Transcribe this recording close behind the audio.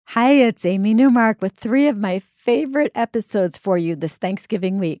Hi, it's Amy Newmark with 3 of my favorite episodes for you this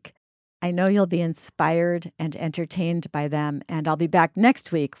Thanksgiving week. I know you'll be inspired and entertained by them, and I'll be back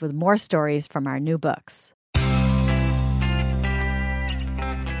next week with more stories from our new books.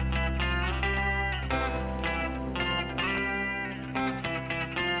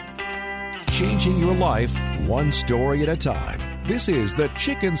 Changing your life one story at a time. This is the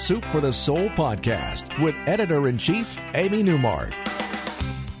Chicken Soup for the Soul podcast with Editor-in-Chief Amy Newmark.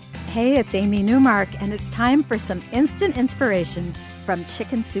 Hey, it's Amy Newmark, and it's time for some instant inspiration from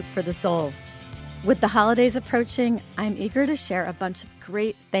Chicken Soup for the Soul. With the holidays approaching, I'm eager to share a bunch of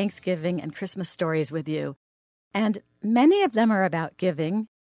great Thanksgiving and Christmas stories with you. And many of them are about giving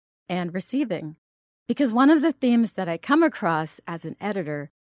and receiving. Because one of the themes that I come across as an editor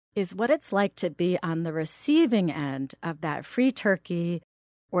is what it's like to be on the receiving end of that free turkey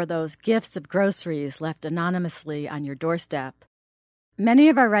or those gifts of groceries left anonymously on your doorstep. Many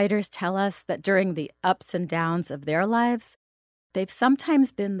of our writers tell us that during the ups and downs of their lives, they've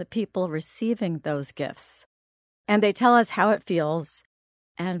sometimes been the people receiving those gifts. And they tell us how it feels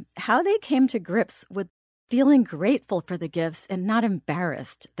and how they came to grips with feeling grateful for the gifts and not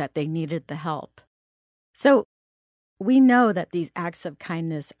embarrassed that they needed the help. So we know that these acts of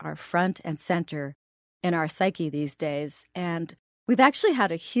kindness are front and center in our psyche these days. And we've actually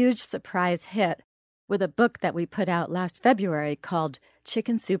had a huge surprise hit with a book that we put out last February called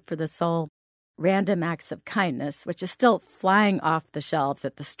Chicken Soup for the Soul, Random Acts of Kindness, which is still flying off the shelves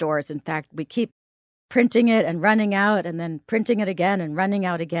at the stores. In fact, we keep printing it and running out and then printing it again and running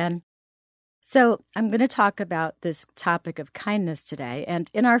out again. So I'm going to talk about this topic of kindness today.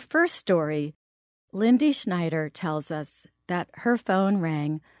 And in our first story, Lindy Schneider tells us that her phone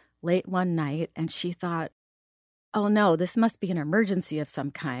rang late one night and she thought, oh no, this must be an emergency of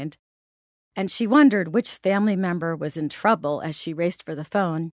some kind. And she wondered which family member was in trouble as she raced for the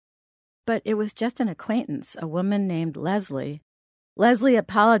phone. But it was just an acquaintance, a woman named Leslie. Leslie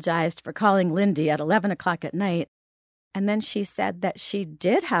apologized for calling Lindy at 11 o'clock at night, and then she said that she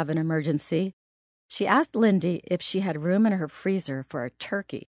did have an emergency. She asked Lindy if she had room in her freezer for a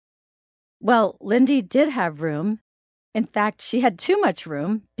turkey. Well, Lindy did have room. In fact, she had too much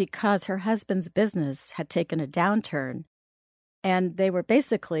room because her husband's business had taken a downturn, and they were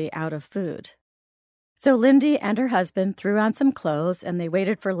basically out of food. So Lindy and her husband threw on some clothes, and they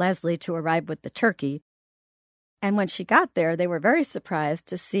waited for Leslie to arrive with the turkey. And when she got there, they were very surprised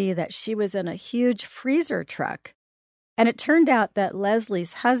to see that she was in a huge freezer truck. And it turned out that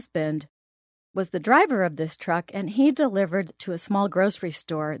Leslie's husband was the driver of this truck, and he delivered to a small grocery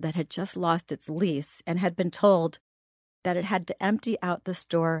store that had just lost its lease and had been told that it had to empty out the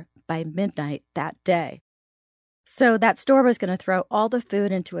store by midnight that day. So that store was going to throw all the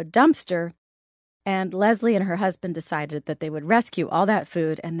food into a dumpster, and Leslie and her husband decided that they would rescue all that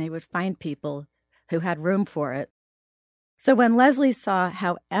food and they would find people who had room for it. So when Leslie saw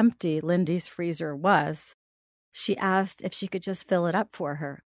how empty Lindy's freezer was, she asked if she could just fill it up for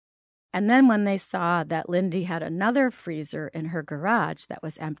her. And then when they saw that Lindy had another freezer in her garage that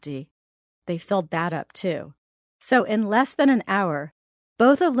was empty, they filled that up too. So in less than an hour,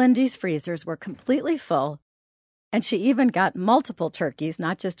 both of Lindy's freezers were completely full, and she even got multiple turkeys,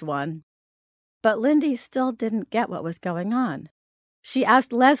 not just one. But Lindy still didn't get what was going on. She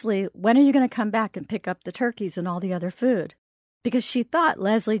asked Leslie, when are you going to come back and pick up the turkeys and all the other food? Because she thought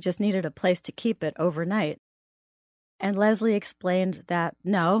Leslie just needed a place to keep it overnight. And Leslie explained that,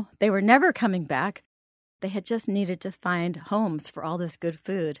 no, they were never coming back. They had just needed to find homes for all this good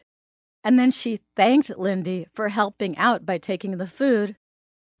food. And then she thanked Lindy for helping out by taking the food.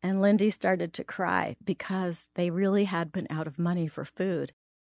 And Lindy started to cry because they really had been out of money for food.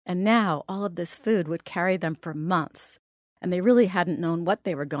 And now all of this food would carry them for months, and they really hadn't known what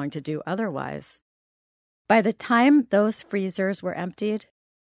they were going to do otherwise. By the time those freezers were emptied,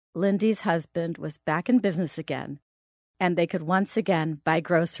 Lindy's husband was back in business again, and they could once again buy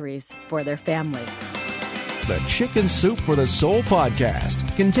groceries for their family. The Chicken Soup for the Soul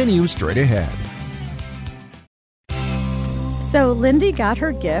podcast continues straight ahead. So Lindy got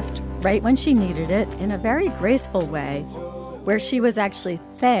her gift right when she needed it in a very graceful way, where she was actually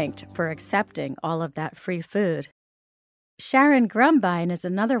thanked for accepting all of that free food. Sharon Grumbine is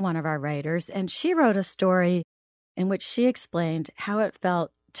another one of our writers, and she wrote a story in which she explained how it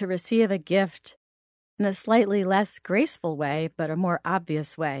felt to receive a gift in a slightly less graceful way, but a more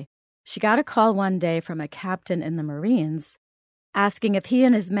obvious way. She got a call one day from a captain in the Marines asking if he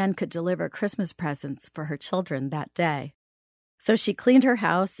and his men could deliver Christmas presents for her children that day. So she cleaned her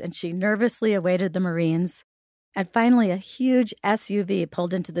house and she nervously awaited the Marines. And finally, a huge SUV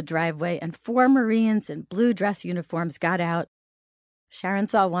pulled into the driveway and 4 Marines in blue dress uniforms got out. Sharon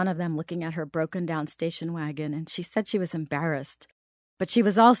saw one of them looking at her broken-down station wagon, and she said she was embarrassed. But she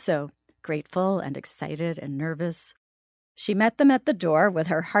was also grateful and excited and nervous. She met them at the door with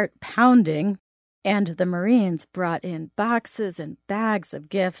her heart pounding, and the Marines brought in boxes and bags of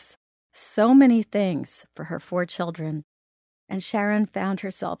gifts, so many things for her 4 children. And Sharon found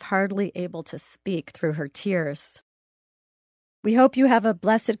herself hardly able to speak through her tears. "We hope you have a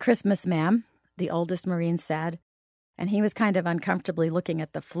blessed Christmas, ma'am," the oldest Marine said, and he was kind of uncomfortably looking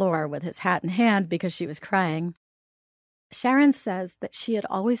at the floor with his hat in hand because she was crying. Sharon says that she had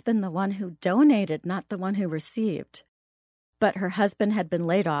always been the one who donated, not the one who received. But her husband had been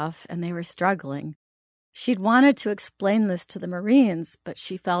laid off, and they were struggling. She'd wanted to explain this to the Marines, but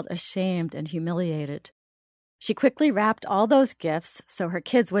she felt ashamed and humiliated. She quickly wrapped all those gifts so her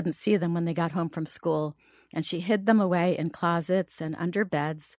kids wouldn't see them when they got home from school, and she hid them away in closets and under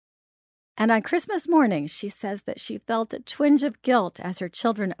beds. And on Christmas morning, she says that she felt a twinge of guilt as her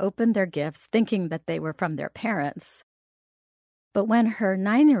children opened their gifts, thinking that they were from their parents. But when her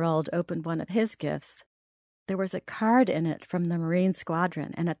 9-year-old opened one of his gifts, there was a card in it from the Marine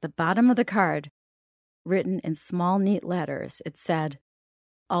Squadron, and at the bottom of the card, written in small, neat letters, it said,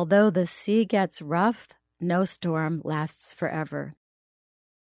 "Although the sea gets rough, no storm lasts forever."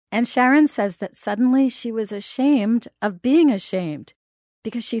 And Sharon says that suddenly she was ashamed of being ashamed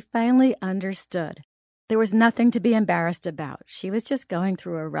because she finally understood. There was nothing to be embarrassed about. She was just going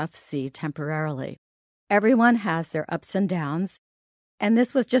through a rough sea temporarily. Everyone has their ups and downs, and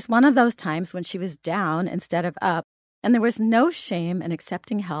this was just one of those times when she was down instead of up, and there was no shame in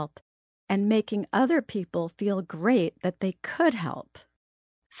accepting help and making other people feel great that they could help.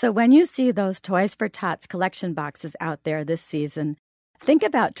 So when you see those Toys for Tots collection boxes out there this season, think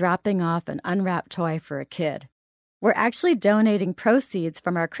about dropping off an unwrapped toy for a kid. We're actually donating proceeds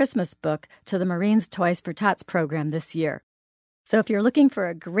from our Christmas book to the Marines Toys for Tots program this year. So if you're looking for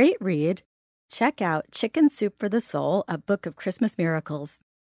a great read, check out Chicken Soup for the Soul, a book of Christmas miracles,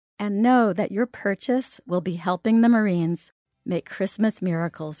 and know that your purchase will be helping the Marines make Christmas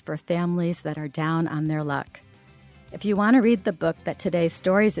miracles for families that are down on their luck. If you want to read the book that today's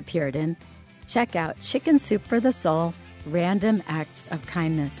stories appeared in, check out Chicken Soup for the Soul, Random Acts of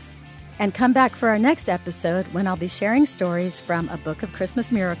Kindness. And come back for our next episode when I'll be sharing stories from a book of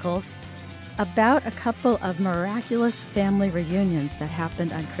Christmas miracles about a couple of miraculous family reunions that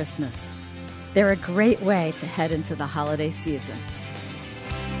happened on Christmas. They're a great way to head into the holiday season.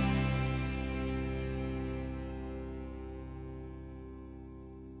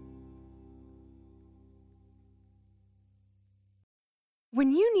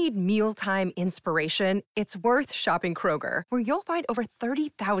 When you need mealtime inspiration, it's worth shopping Kroger, where you'll find over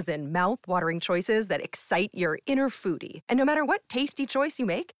 30,000 mouth-watering choices that excite your inner foodie. And no matter what tasty choice you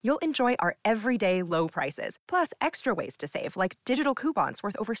make, you'll enjoy our everyday low prices, plus extra ways to save, like digital coupons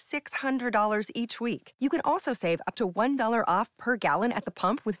worth over $600 each week. You can also save up to $1 off per gallon at the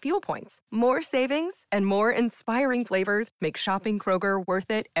pump with fuel points. More savings and more inspiring flavors make shopping Kroger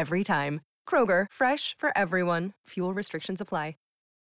worth it every time. Kroger, fresh for everyone. Fuel restrictions apply.